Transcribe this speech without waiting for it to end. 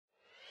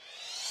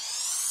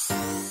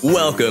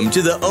Welcome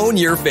to the Own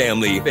Your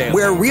Family,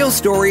 where real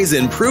stories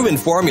and proven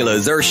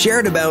formulas are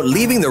shared about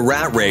leaving the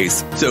rat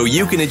race so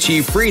you can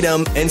achieve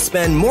freedom and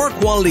spend more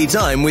quality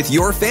time with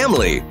your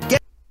family.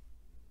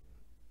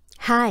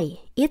 Hi,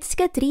 it's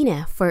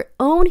Katrina for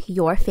Own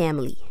Your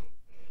Family.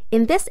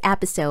 In this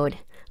episode,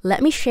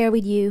 let me share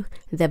with you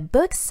the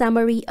book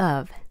summary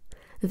of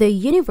The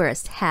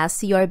Universe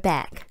Has Your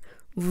Back,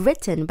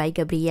 written by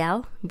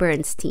Gabrielle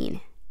Bernstein.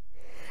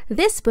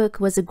 This book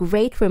was a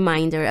great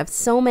reminder of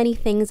so many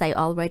things I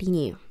already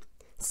knew,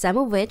 some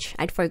of which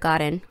I'd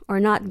forgotten or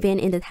not been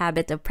in the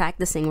habit of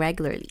practicing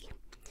regularly.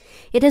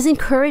 It has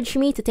encouraged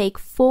me to take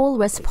full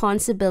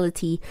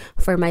responsibility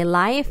for my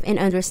life and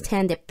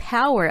understand the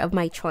power of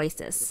my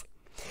choices.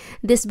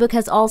 This book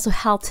has also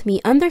helped me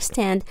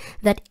understand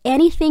that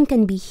anything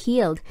can be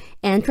healed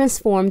and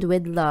transformed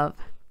with love.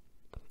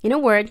 In a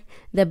word,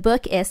 the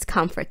book is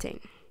comforting.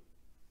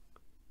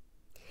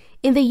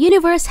 In The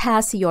Universe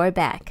Has Your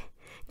Back,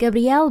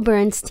 Gabrielle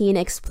Bernstein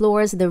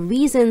explores the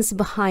reasons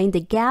behind the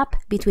gap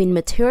between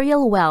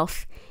material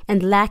wealth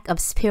and lack of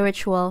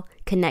spiritual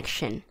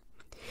connection.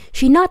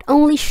 She not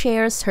only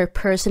shares her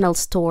personal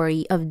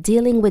story of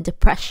dealing with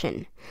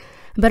depression,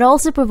 but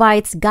also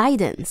provides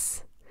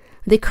guidance.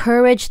 The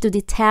courage to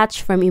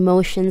detach from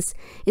emotions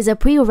is a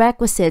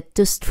prerequisite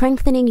to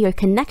strengthening your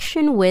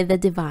connection with the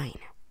divine.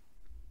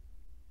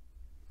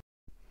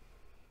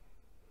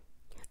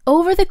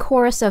 Over the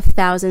course of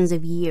thousands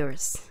of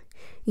years,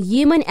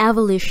 human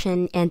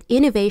evolution and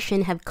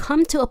innovation have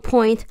come to a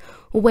point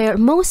where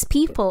most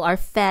people are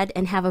fed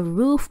and have a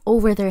roof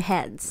over their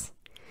heads.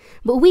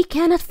 But we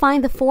cannot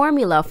find the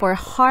formula for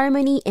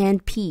harmony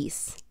and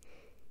peace.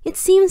 It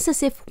seems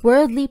as if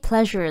worldly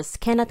pleasures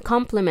cannot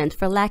complement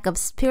for lack of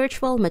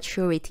spiritual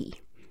maturity.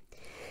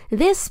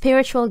 This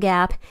spiritual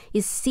gap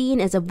is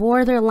seen as a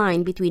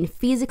borderline between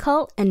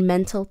physical and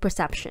mental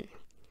perception.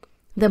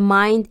 The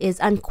mind is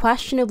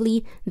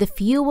unquestionably the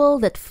fuel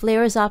that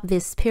flares up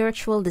this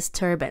spiritual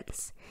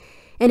disturbance,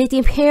 and it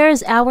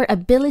impairs our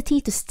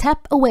ability to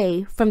step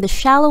away from the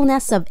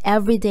shallowness of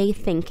everyday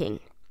thinking.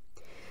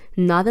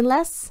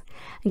 Nonetheless,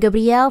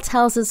 Gabrielle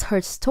tells us her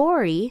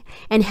story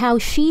and how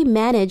she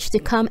managed to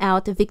come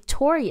out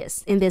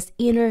victorious in this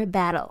inner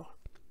battle.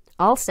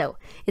 Also,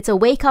 it's a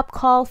wake-up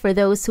call for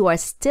those who are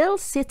still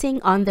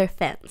sitting on their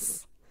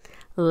fence.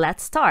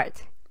 Let's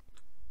start.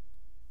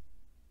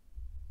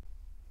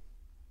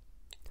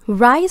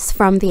 Rise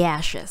from the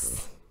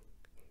ashes.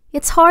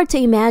 It's hard to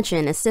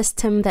imagine a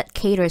system that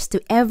caters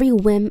to every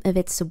whim of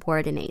its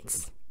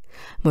subordinates.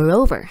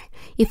 Moreover,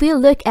 if we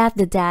look at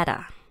the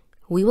data,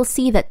 we will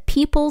see that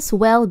people's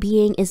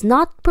well-being is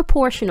not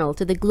proportional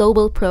to the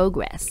global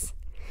progress.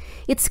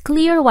 It's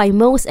clear why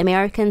most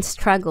Americans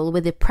struggle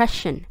with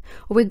depression,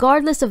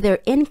 regardless of their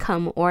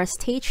income or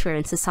stature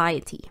in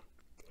society.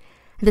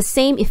 The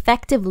same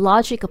effective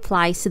logic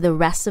applies to the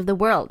rest of the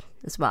world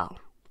as well.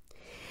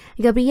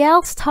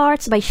 Gabrielle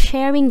starts by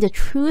sharing the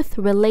truth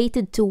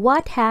related to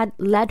what had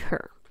led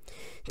her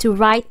to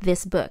write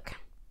this book.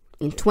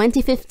 In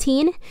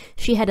 2015,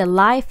 she had a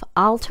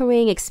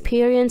life-altering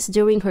experience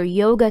during her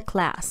yoga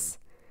class.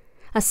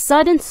 A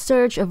sudden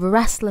surge of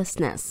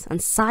restlessness,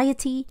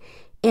 anxiety,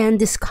 and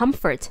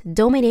discomfort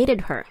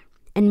dominated her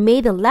and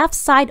made the left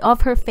side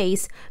of her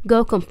face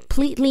go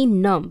completely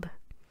numb.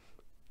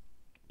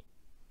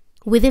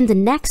 Within the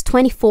next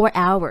 24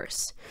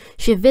 hours,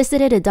 she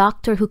visited a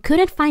doctor who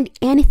couldn't find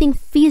anything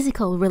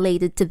physical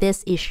related to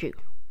this issue.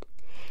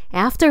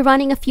 After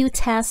running a few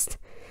tests,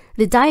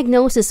 the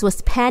diagnosis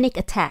was panic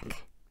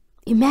attack.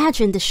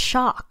 Imagine the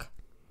shock.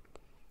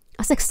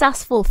 A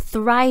successful,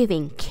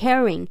 thriving,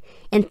 caring,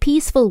 and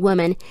peaceful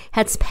woman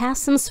had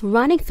spasms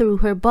running through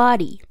her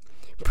body,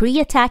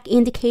 pre-attack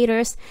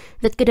indicators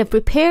that could have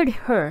prepared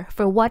her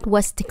for what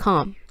was to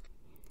come.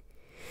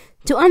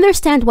 To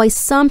understand why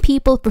some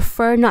people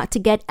prefer not to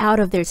get out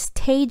of their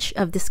stage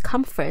of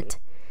discomfort,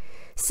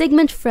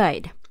 Sigmund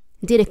Freud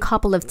did a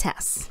couple of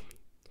tests,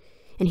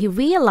 and he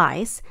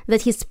realized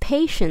that his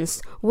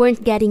patients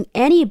weren't getting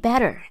any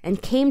better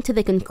and came to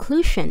the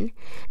conclusion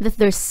that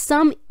there's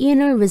some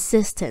inner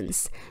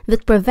resistance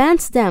that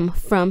prevents them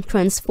from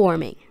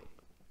transforming.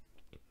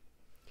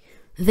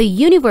 The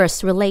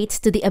universe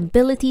relates to the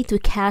ability to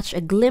catch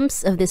a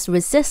glimpse of this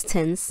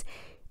resistance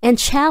and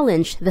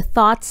challenge the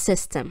thought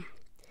system.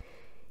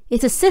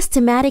 It's a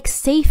systematic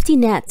safety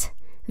net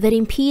that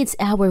impedes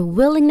our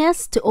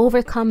willingness to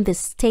overcome this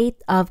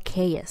state of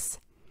chaos.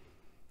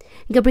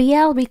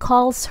 Gabrielle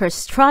recalls her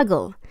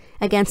struggle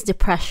against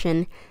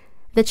depression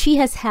that she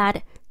has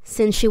had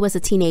since she was a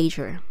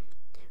teenager.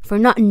 For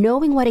not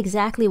knowing what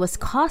exactly was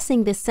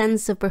causing this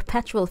sense of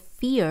perpetual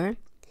fear,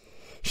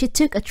 she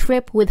took a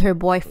trip with her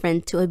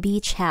boyfriend to a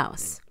beach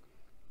house.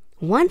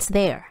 Once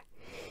there,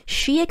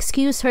 she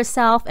excused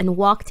herself and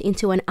walked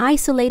into an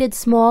isolated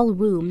small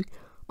room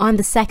on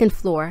the second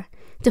floor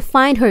to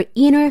find her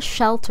inner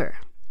shelter.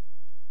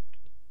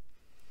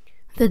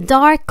 The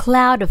dark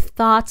cloud of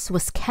thoughts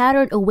was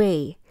scattered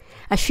away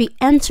as she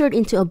entered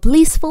into a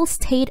blissful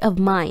state of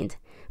mind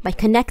by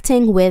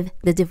connecting with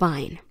the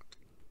divine.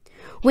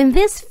 When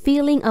this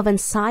feeling of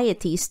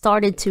anxiety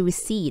started to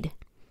recede,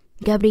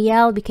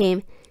 Gabrielle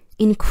became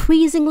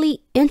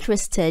increasingly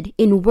interested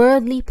in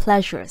worldly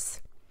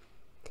pleasures.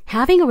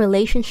 Having a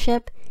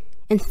relationship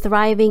and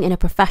thriving in a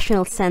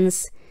professional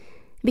sense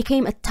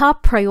became a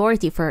top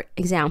priority, for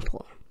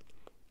example.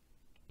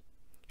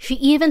 She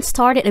even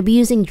started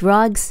abusing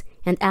drugs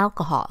and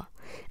alcohol,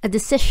 a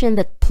decision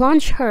that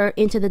plunged her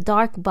into the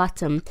dark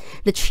bottom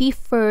that she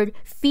feared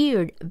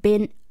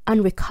being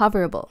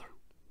unrecoverable.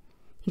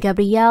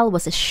 Gabrielle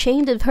was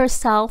ashamed of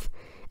herself,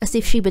 as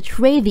if she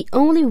betrayed the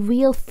only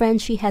real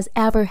friend she has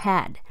ever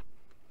had.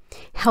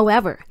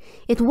 However,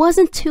 it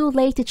wasn't too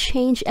late to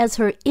change, as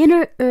her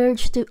inner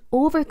urge to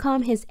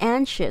overcome his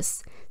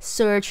anxious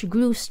surge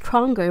grew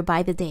stronger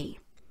by the day.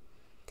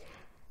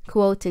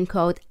 Quote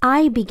unquote,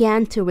 I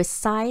began to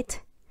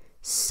recite,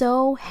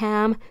 "So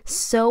ham,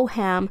 so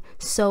ham,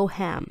 so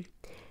ham,"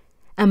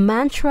 a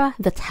mantra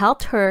that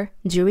helped her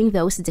during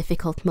those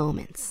difficult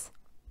moments.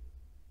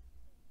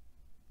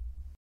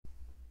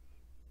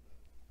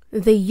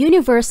 The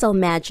universal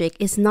magic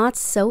is not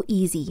so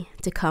easy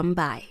to come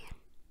by.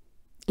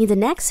 In the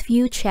next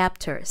few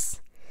chapters,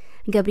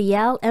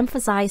 Gabrielle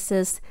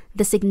emphasizes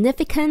the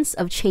significance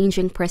of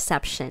changing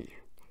perception.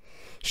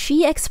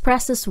 She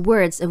expresses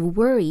words of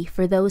worry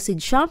for those who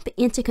jump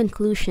into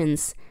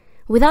conclusions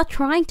without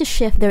trying to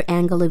shift their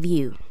angle of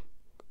view.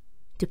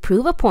 To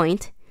prove a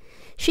point,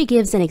 she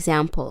gives an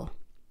example.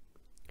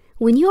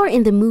 When you are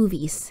in the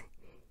movies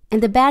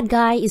and the bad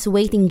guy is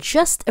waiting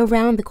just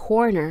around the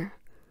corner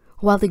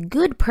while the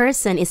good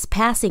person is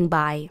passing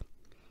by,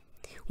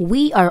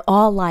 we are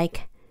all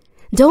like,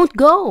 "Don't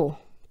go,"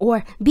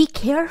 or "Be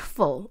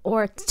careful,"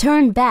 or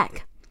 "Turn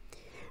back."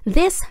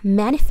 This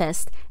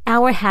manifests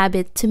our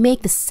habit to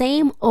make the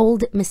same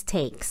old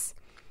mistakes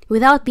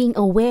without being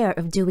aware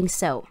of doing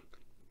so.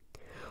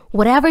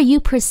 Whatever you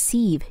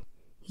perceive,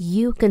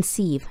 you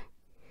conceive.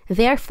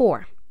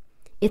 Therefore,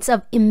 it's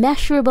of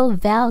immeasurable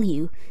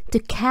value to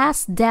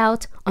cast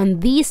doubt on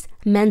these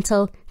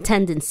mental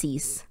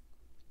tendencies.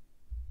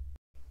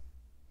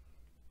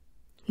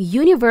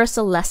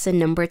 Universal lesson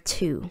number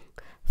 2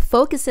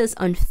 focuses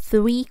on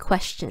 3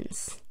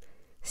 questions.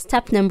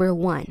 Step number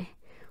 1.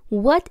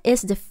 What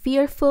is the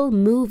fearful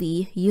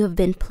movie you have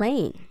been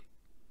playing?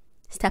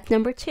 Step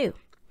number 2.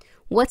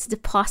 What's the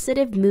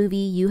positive movie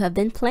you have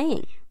been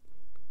playing?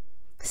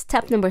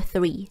 Step number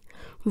 3.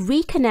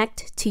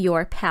 Reconnect to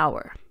your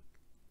power.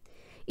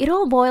 It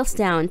all boils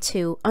down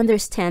to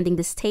understanding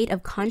the state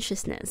of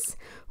consciousness,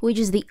 which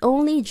is the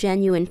only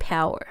genuine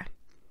power.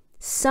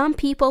 Some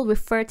people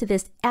refer to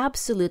this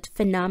absolute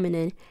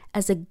phenomenon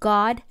as a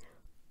God,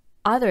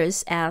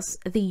 others as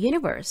the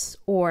universe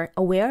or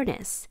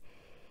awareness.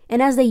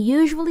 And as they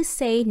usually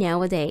say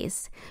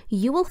nowadays,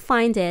 you will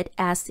find it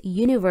as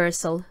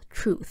universal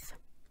truth.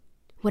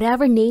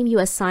 Whatever name you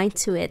assign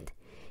to it,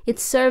 it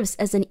serves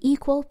as an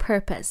equal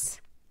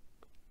purpose.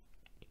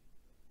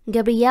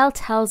 Gabrielle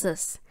tells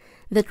us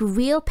that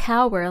real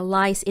power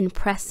lies in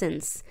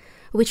presence,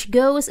 which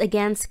goes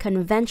against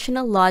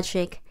conventional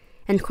logic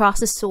and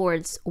crosses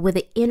swords with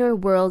the inner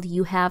world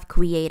you have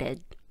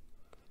created.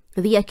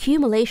 The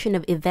accumulation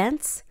of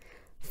events,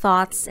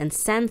 thoughts, and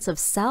sense of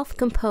self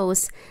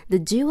compose the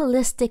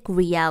dualistic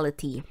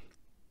reality.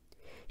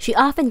 She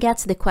often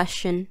gets the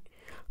question,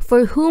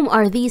 for whom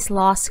are these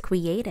laws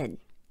created?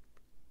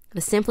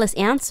 The simplest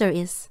answer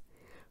is,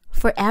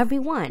 for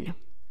everyone.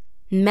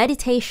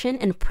 Meditation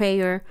and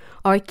prayer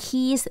are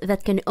keys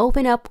that can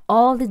open up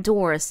all the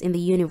doors in the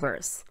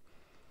universe.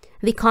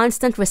 The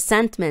constant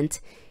resentment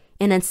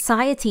and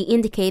anxiety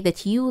indicate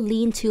that you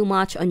lean too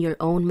much on your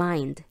own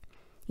mind.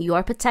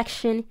 Your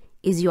protection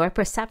is your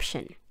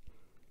perception.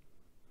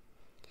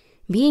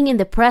 Being in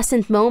the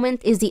present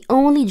moment is the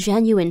only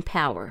genuine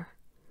power.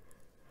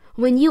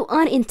 When you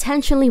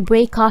unintentionally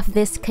break off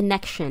this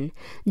connection,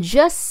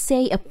 just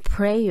say a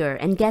prayer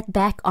and get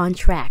back on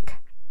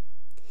track.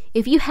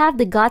 If you have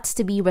the guts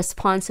to be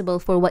responsible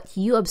for what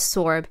you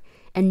absorb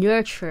and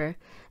nurture,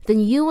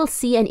 then you will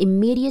see an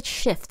immediate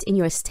shift in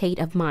your state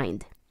of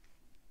mind.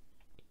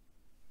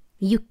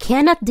 You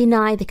cannot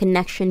deny the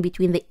connection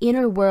between the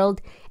inner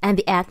world and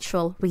the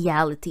actual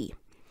reality.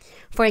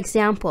 For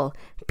example,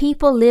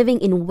 people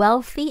living in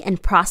wealthy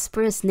and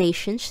prosperous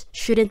nations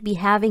shouldn't be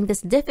having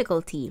this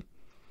difficulty.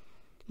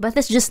 But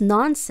that's just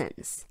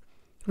nonsense.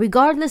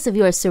 Regardless of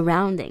your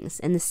surroundings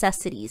and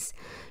necessities,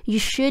 you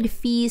should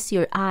feast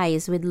your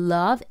eyes with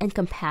love and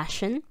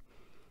compassion,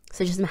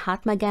 such as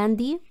Mahatma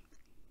Gandhi.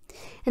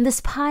 And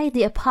despite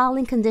the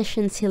appalling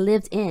conditions he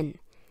lived in,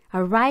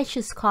 a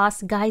righteous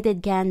cause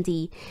guided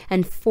Gandhi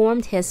and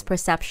formed his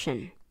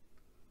perception.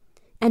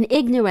 An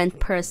ignorant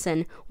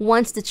person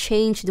wants to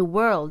change the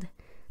world.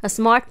 A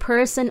smart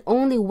person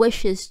only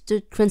wishes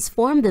to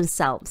transform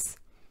themselves.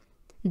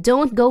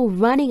 Don't go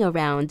running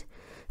around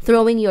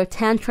throwing your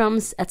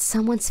tantrums at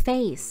someone's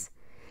face.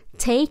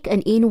 Take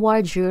an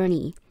inward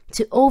journey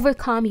to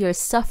overcome your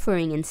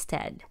suffering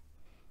instead.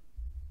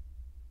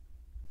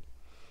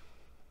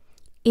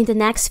 In the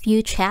next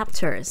few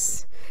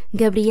chapters,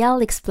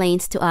 Gabrielle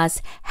explains to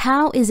us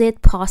how is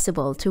it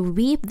possible to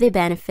reap the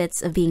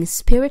benefits of being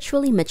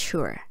spiritually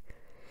mature.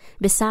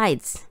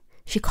 Besides,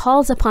 she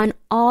calls upon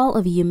all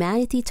of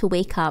humanity to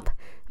wake up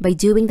by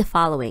doing the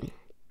following.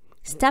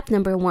 Step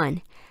number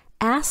 1,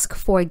 ask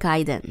for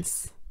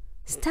guidance.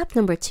 Step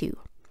number 2,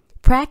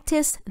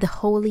 practice the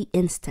holy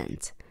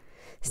instant.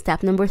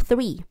 Step number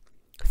 3,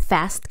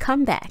 fast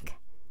comeback.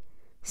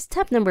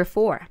 Step number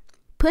 4,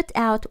 put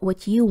out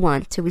what you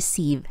want to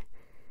receive.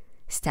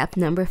 Step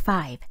number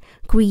 5,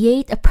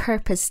 create a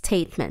purpose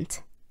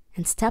statement.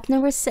 And step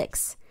number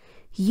 6,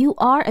 you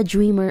are a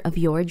dreamer of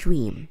your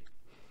dream.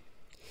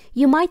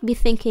 You might be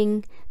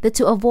thinking that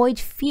to avoid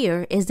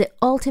fear is the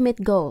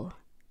ultimate goal.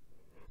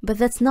 But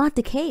that's not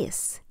the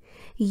case.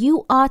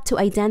 You ought to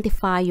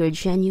identify your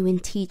genuine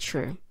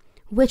teacher,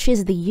 which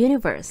is the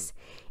universe,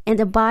 and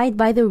abide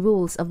by the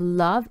rules of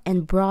love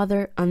and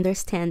brother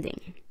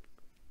understanding.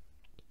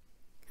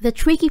 The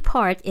tricky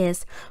part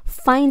is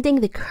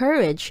finding the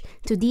courage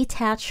to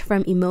detach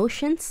from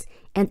emotions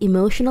and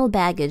emotional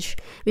baggage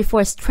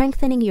before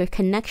strengthening your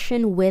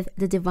connection with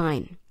the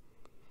divine.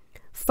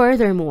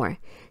 Furthermore,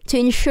 to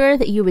ensure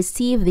that you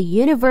receive the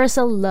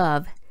universal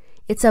love,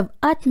 it's of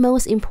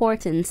utmost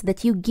importance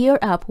that you gear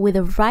up with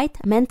the right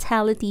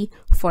mentality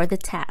for the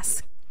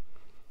task.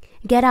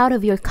 Get out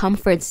of your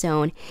comfort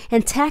zone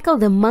and tackle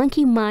the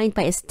monkey mind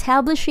by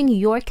establishing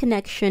your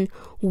connection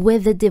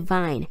with the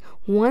divine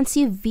once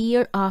you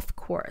veer off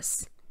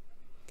course.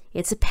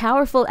 It's a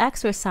powerful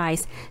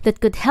exercise that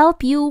could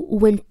help you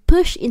when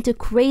pushed into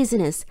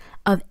craziness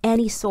of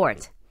any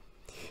sort.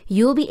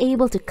 You'll be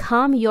able to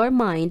calm your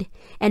mind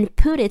and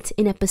put it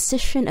in a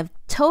position of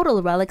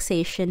total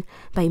relaxation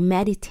by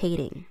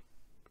meditating.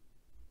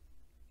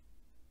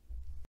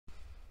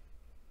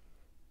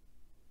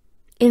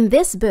 In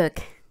this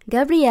book,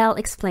 Gabrielle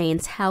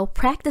explains how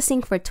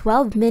practicing for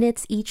 12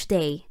 minutes each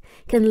day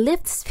can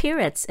lift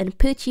spirits and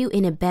put you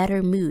in a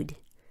better mood.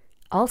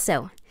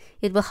 Also,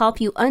 it will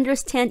help you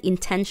understand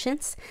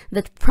intentions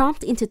that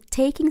prompt into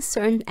taking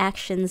certain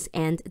actions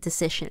and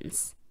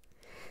decisions.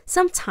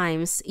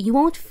 Sometimes you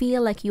won't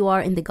feel like you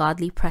are in the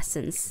godly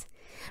presence,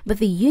 but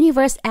the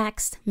universe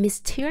acts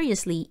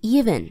mysteriously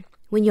even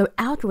when you're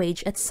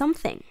outraged at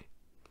something.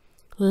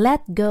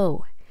 Let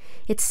go.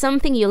 It's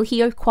something you'll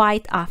hear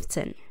quite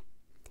often.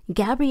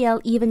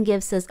 Gabrielle even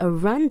gives us a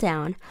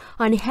rundown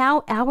on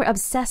how our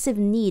obsessive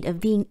need of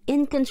being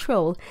in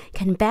control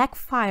can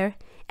backfire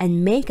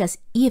and make us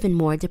even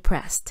more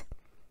depressed.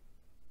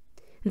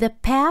 The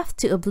path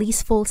to a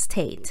blissful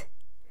state.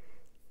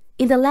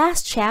 In the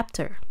last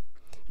chapter,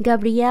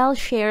 Gabrielle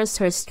shares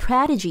her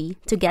strategy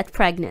to get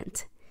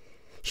pregnant.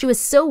 She was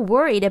so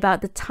worried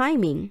about the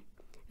timing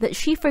that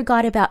she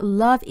forgot about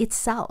love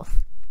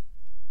itself.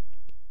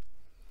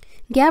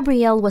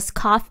 Gabrielle was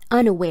caught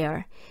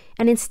unaware,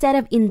 and instead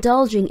of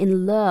indulging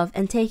in love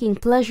and taking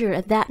pleasure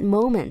at that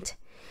moment,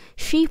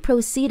 she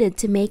proceeded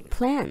to make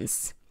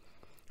plans.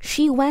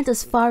 She went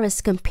as far as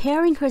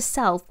comparing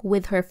herself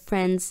with her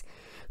friends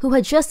who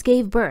had just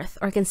gave birth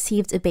or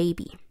conceived a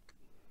baby.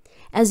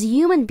 As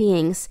human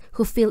beings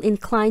who feel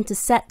inclined to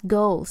set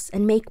goals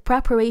and make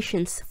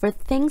preparations for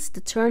things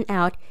to turn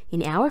out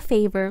in our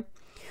favor,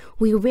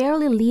 we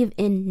rarely live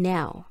in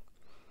now.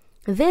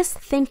 This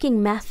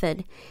thinking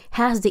method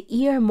has the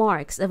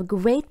earmarks of a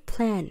great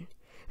plan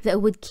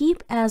that would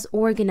keep us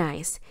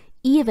organized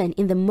even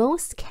in the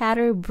most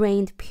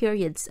scatterbrained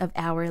periods of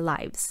our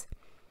lives.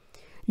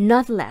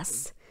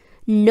 Nonetheless,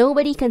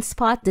 nobody can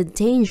spot the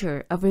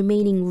danger of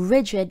remaining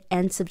rigid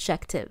and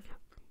subjective.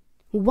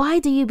 Why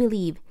do you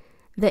believe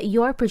that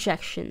your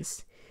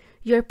projections,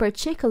 your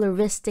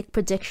particularistic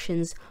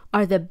predictions,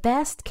 are the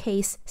best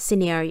case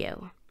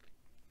scenario?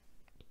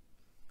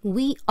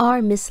 We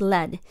are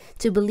misled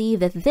to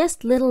believe that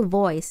this little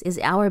voice is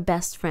our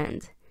best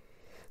friend.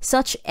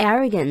 Such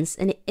arrogance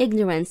and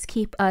ignorance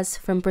keep us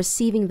from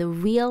perceiving the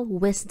real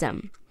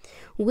wisdom,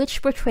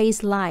 which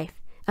portrays life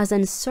as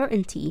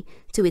uncertainty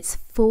to its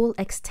full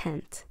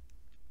extent.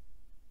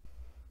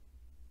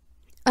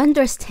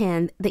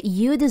 Understand that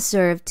you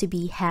deserve to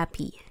be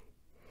happy.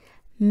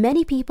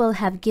 Many people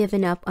have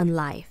given up on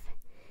life,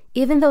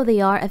 even though they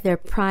are at their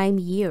prime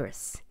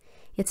years.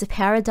 It's a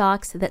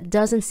paradox that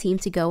doesn't seem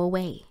to go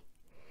away.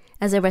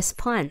 As a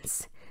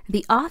response,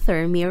 the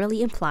author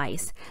merely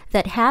implies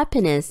that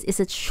happiness is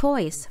a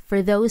choice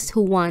for those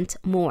who want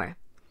more.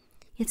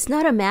 It's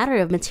not a matter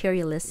of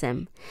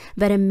materialism,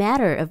 but a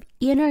matter of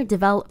inner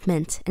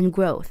development and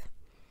growth.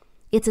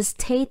 It's a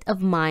state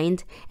of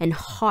mind and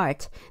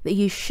heart that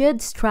you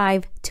should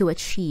strive to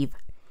achieve.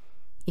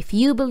 If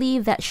you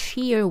believe that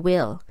sheer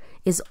will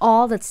is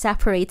all that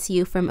separates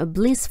you from a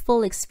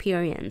blissful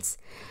experience,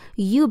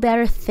 you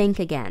better think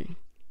again.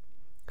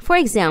 For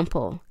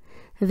example,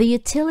 the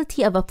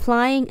utility of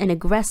applying an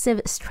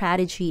aggressive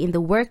strategy in the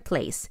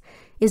workplace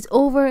is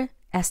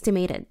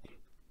overestimated.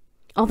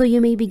 Although you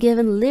may be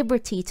given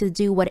liberty to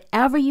do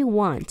whatever you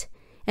want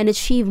and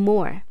achieve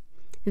more,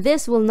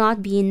 this will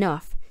not be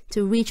enough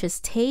to reach a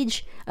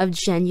stage of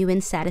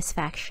genuine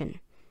satisfaction.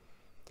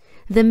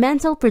 The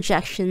mental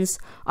projections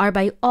are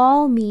by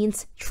all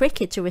means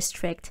tricky to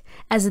restrict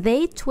as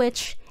they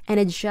twitch and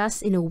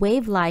adjust in a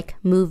wave-like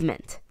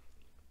movement.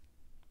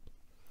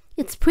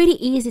 It's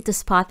pretty easy to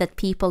spot that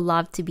people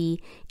love to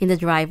be in the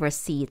driver's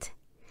seat.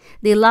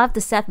 They love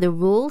to set the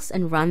rules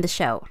and run the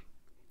show.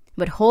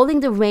 But holding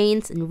the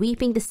reins and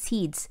reaping the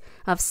seeds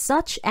of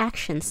such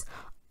actions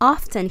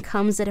often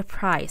comes at a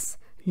price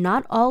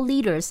not all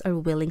leaders are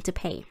willing to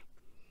pay.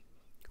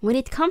 When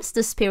it comes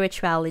to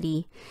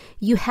spirituality,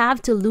 you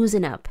have to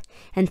loosen up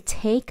and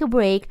take a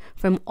break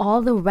from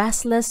all the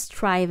restless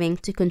striving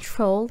to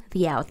control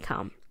the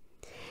outcome.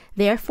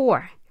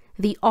 Therefore,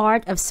 the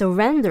art of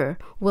surrender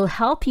will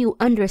help you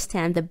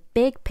understand the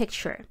big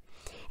picture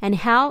and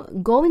how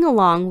going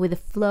along with the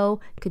flow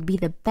could be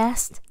the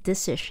best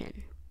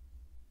decision.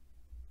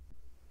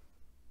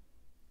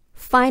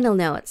 Final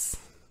notes.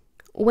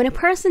 When a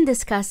person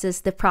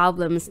discusses the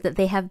problems that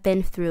they have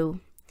been through,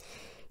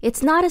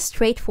 it's not as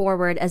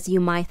straightforward as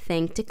you might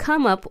think to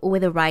come up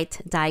with the right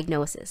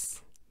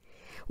diagnosis.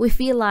 We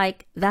feel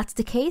like that's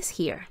the case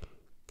here.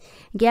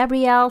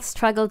 Gabrielle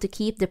struggled to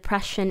keep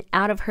depression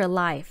out of her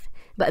life,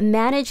 but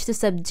managed to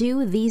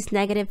subdue these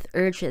negative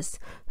urges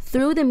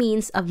through the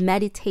means of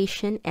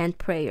meditation and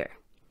prayer.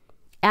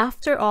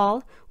 After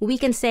all, we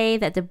can say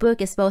that the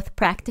book is both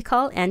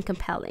practical and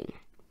compelling.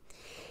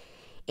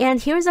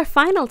 And here's our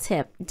final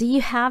tip. Do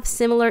you have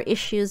similar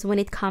issues when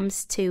it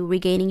comes to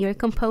regaining your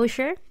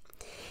composure?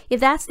 If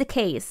that's the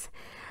case,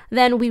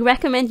 then we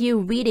recommend you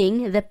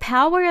reading The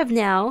Power of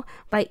Now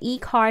by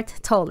Eckhart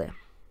Tolle.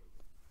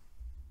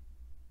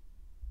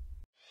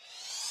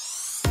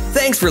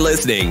 Thanks for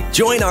listening.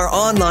 Join our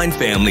online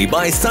family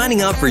by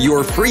signing up for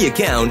your free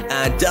account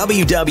at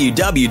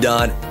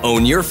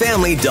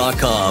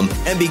www.ownyourfamily.com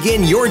and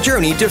begin your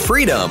journey to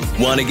freedom.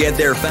 Want to get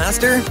there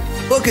faster?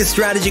 Book a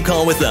strategy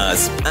call with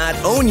us at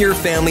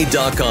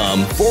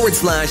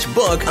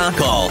ownyourfamily.com/book a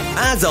call.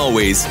 As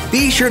always,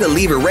 be sure to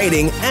leave a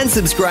rating and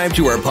subscribe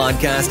to our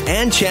podcast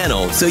and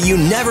channel so you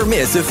never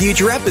miss a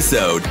future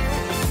episode.